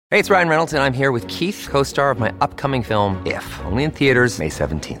Hey, it's Ryan Reynolds, and I'm here with Keith, co-star of my upcoming film, If, only in theaters May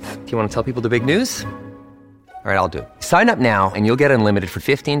 17th. Do you want to tell people the big news? All right, I'll do it. Sign up now and you'll get unlimited for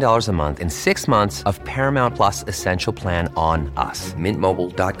 $15 a month and 6 months of Paramount Plus Essential Plan on us.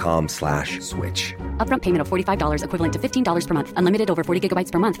 MintMobile.com/switch. Upfront payment of $45 equivalent to $15 per month. Unlimited over 40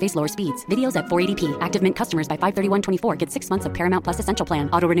 gigabytes per month. Face lower speeds. Videos at 480p. Active Mint customers by 531.24 get 6 months of Paramount Plus Essential Plan.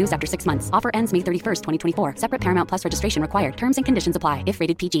 Auto renews after 6 months. Offer ends May 31st, 2024. Separate Paramount Plus registration required. Terms and conditions apply if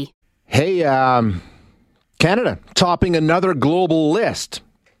rated PG. Hey, Canada topping another global list.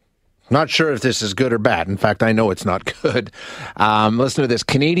 Not sure if this is good or bad. In fact, I know it's not good. Listen to this.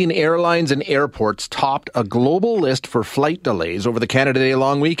 Canadian airlines and airports topped a global list for flight delays over the Canada Day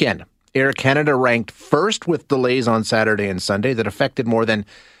long weekend. Air Canada ranked first with delays on Saturday and Sunday that affected more than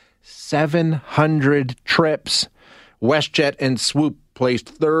 700 trips. WestJet and Swoop placed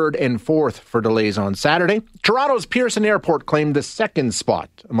third and fourth for delays on Saturday. Toronto's Pearson Airport claimed the second spot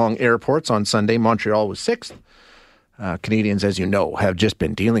among airports on Sunday. Montreal was sixth. Canadians, as you know, have just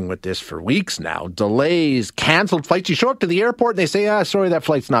been dealing with this for weeks now. Delays, canceled flights. You show up to the airport and they say, sorry, that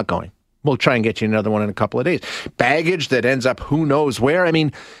flight's not going. We'll try and get you another one in a couple of days. Baggage that ends up who knows where. I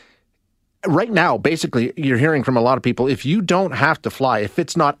mean, right now, basically, you're hearing from a lot of people, if you don't have to fly, if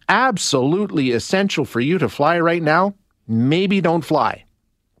it's not absolutely essential for you to fly right now, maybe don't fly.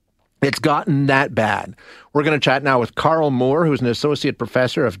 It's gotten that bad. We're going to chat now with Karl Moore, who's an associate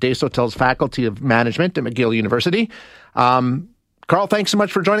professor of Desautels Faculty of Management at McGill University. Karl, thanks so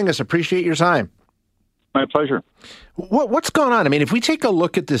much for joining us. Appreciate your time. My pleasure. What's going on? I mean, if we take a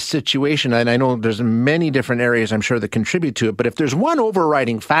look at this situation, and I know there's many different areas I'm sure that contribute to it, but if there's one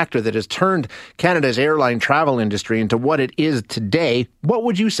overriding factor that has turned Canada's airline travel industry into what it is today, what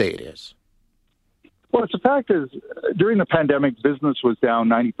would you say it is? Well, it's the fact is, during the pandemic, business was down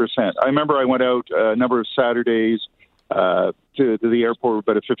 90%. I remember I went out a number of Saturdays to the airport,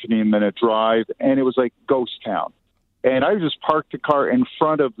 about a 15-minute drive, and it was like ghost town. And I just parked the car in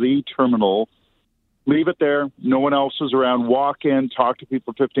front of the terminal, leave it there, no one else was around, walk in, talk to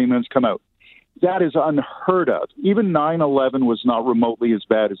people for 15 minutes, come out. That is unheard of. Even 9/11 was not remotely as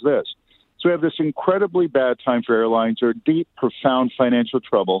bad as this. So we have this incredibly bad time for airlines. They're in deep, profound financial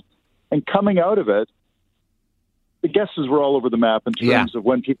trouble. And coming out of it, the guesses were all over the map in terms of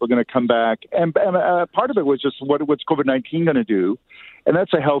when people are going to come back. And part of it was just what's COVID-19 going to do? And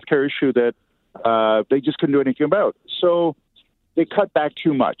that's a healthcare issue that they just couldn't do anything about. So they cut back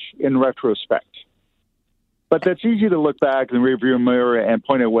too much in retrospect. But that's easy to look back in the rearview mirror and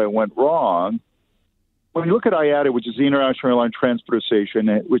point out where it went wrong. When you look at IATA, which is the International Airline Transport Association,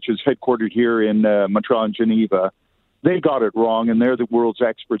 which is headquartered here in Montreal and Geneva, they got it wrong, and they're the world's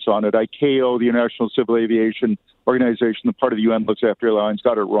experts on it. ICAO, the International Civil Aviation Organization, the part of the UN looks after airlines,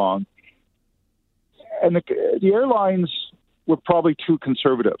 got it wrong. And the airlines were probably too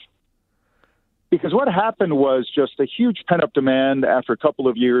conservative. Because what happened was just a huge pent-up demand after a couple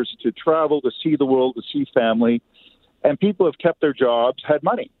of years to travel, to see the world, to see family. And people have kept their jobs, had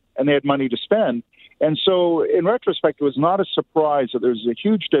money, and they had money to spend. And so, in retrospect, it was not a surprise that there's a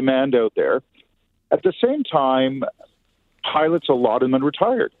huge demand out there. At the same time, pilots, a lot of them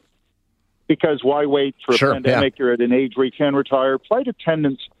retired. Because why wait for a pandemic? You're at an age where you can retire. Flight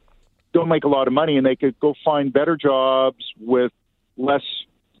attendants don't make a lot of money, and they could go find better jobs with less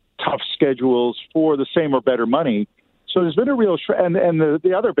tough schedules for the same or better money. So there's been a real and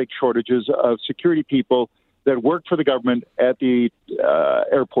the other big shortages of security people that work for the government at the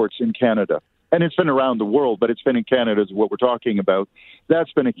airports in Canada. And it's been around the world, but it's been in Canada is what we're talking about.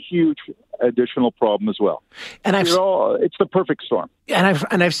 That's been a huge additional problem as well. And it's the perfect storm.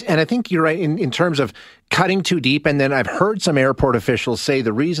 And I think you're right in terms of cutting too deep. And then I've heard some airport officials say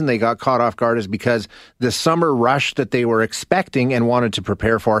the reason they got caught off guard is because the summer rush that they were expecting and wanted to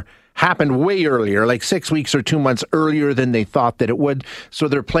prepare for happened way earlier, like 6 weeks or 2 months earlier than they thought that it would. So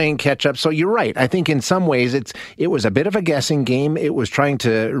they're playing catch up. So you're right. I think in some ways it was a bit of a guessing game. It was trying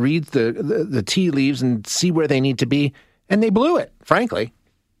to read the tea leaves and see where they need to be. And they blew it, frankly.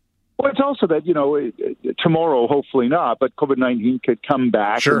 Well, it's also that, tomorrow, hopefully not, but COVID-19 could come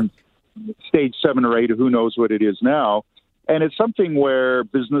back. Sure. And stage 7 or 8, who knows what it is now. And it's something where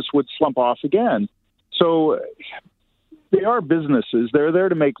business would slump off again. So they are businesses. They're there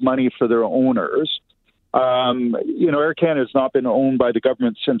to make money for their owners. Air Canada has not been owned by the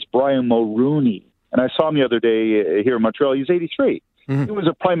government since Brian Mulroney. And I saw him the other day here in Montreal. He's 83. Mm-hmm. He was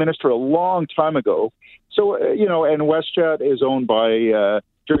a prime minister a long time ago. So, and WestJet is owned by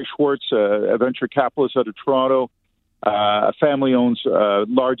Jerry Schwartz, a venture capitalist out of Toronto. A family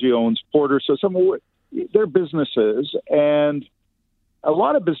largely owns Porter. So they're businesses. And a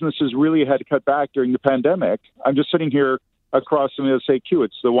lot of businesses really had to cut back during the pandemic. I'm just sitting here across from the SAQ.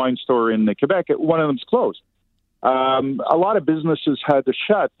 It's the wine store in Quebec. One of them's closed. A lot of businesses had to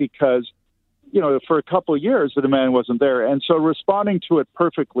shut because, for a couple of years, the demand wasn't there. And so responding to it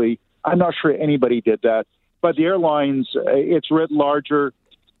perfectly, I'm not sure anybody did that. But the airlines, it's writ larger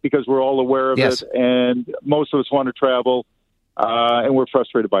because we're all aware of it, and most of us want to travel. And we're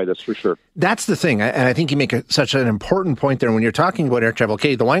frustrated by this, for sure. That's the thing. And I think you make such an important point there when you're talking about air travel.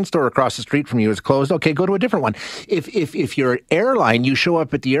 Okay, the wine store across the street from you is closed. Okay, go to a different one. If you're an airline, you show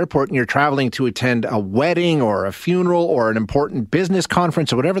up at the airport and you're traveling to attend a wedding or a funeral or an important business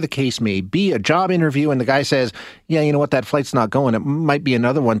conference or whatever the case may be, a job interview, and the guy says, yeah, you know what, that flight's not going. It might be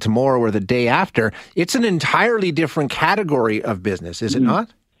another one tomorrow or the day after. It's an entirely different category of business, is it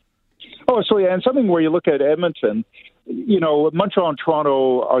not? Oh, so yeah, and something where you look at Edmonton, Montreal and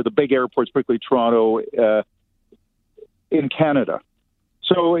Toronto are the big airports, particularly Toronto, in Canada.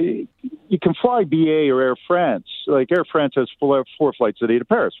 So you can fly BA or Air France. Like Air France has 4 flights a day to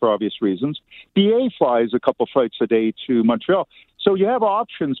Paris for obvious reasons. BA flies a couple flights a day to Montreal. So you have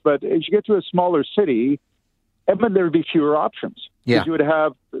options, but as you get to a smaller city, Edmonton, there would be fewer options. Because you would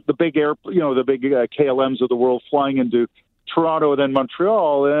have the big KLMs of the world flying into Toronto, then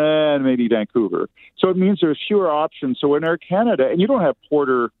Montreal, and maybe Vancouver. So it means there's fewer options. So in Air Canada, and you don't have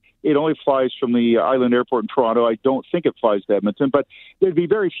Porter, it only flies from the Island Airport in Toronto. I don't think it flies to Edmonton, but there'd be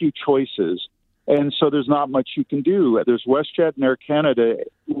very few choices. And so there's not much you can do. There's WestJet and Air Canada,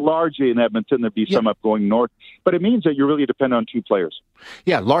 largely in Edmonton. There'd be some up going north. But it means that you really depend on 2 players.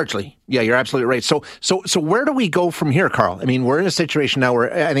 Yeah, largely. Yeah, you're absolutely right. So where do we go from here, Karl? I mean, we're in a situation now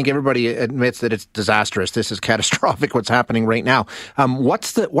where I think everybody admits that it's disastrous. This is catastrophic, what's happening right now.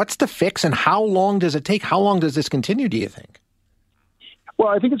 What's the fix, and how long does it take? How long does this continue, do you think? Well,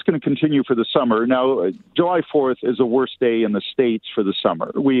 I think it's going to continue for the summer. Now, July 4th is the worst day in the States for the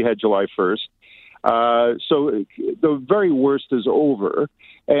summer. We had July 1st. So the very worst is over,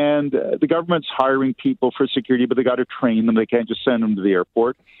 and the government's hiring people for security, but they got to train them. They can't just send them to the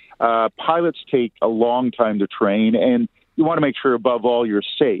airport. Pilots take a long time to train, and you want to make sure above all you're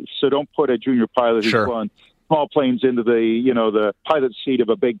safe. So don't put a junior pilot who's flown small planes into the pilot seat of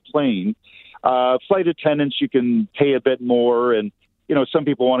a big plane. Flight attendants, you can pay a bit more, and some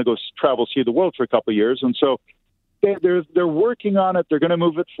people want to go travel, see the world for a couple of years, and so they're working on it. They're going to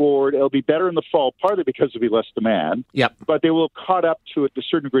move it forward. It'll be better in the fall, partly because there'll be less demand. Yep. But they will have caught up to it to a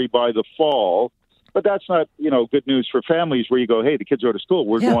certain degree by the fall. But that's not, good news for families where you go, hey, the kids are out of school.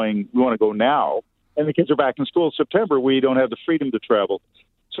 We want to go now. And the kids are back in school in September. We don't have the freedom to travel.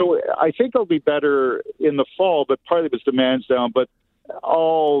 So I think it'll be better in the fall, but partly because demand's down. But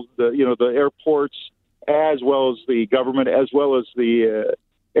all the airports, as well as the government, as well as the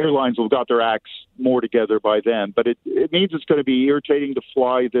airlines will have got their acts more together by then. But it means it's going to be irritating to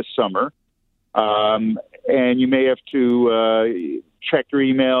fly this summer. And you may have to check your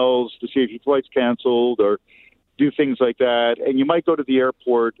emails to see if your flight's canceled or do things like that. And you might go to the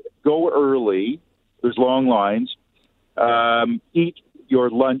airport, go early. There's long lines. Eat your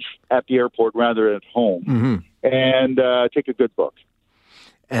lunch at the airport rather than at home. And take a good book.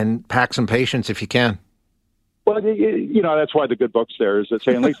 And pack some patience if you can. Well, that's why the good book's there, is that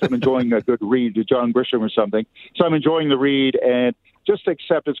saying at least I'm enjoying a good read to John Grisham or something. So I'm enjoying the read, and just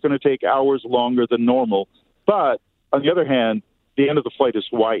accept it's going to take hours longer than normal. But on the other hand, the end of the flight is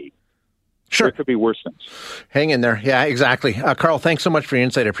Hawaii. Sure. There could be worse things. Hang in there. Yeah, exactly. Karl, thanks so much for your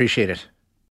insight. I appreciate it.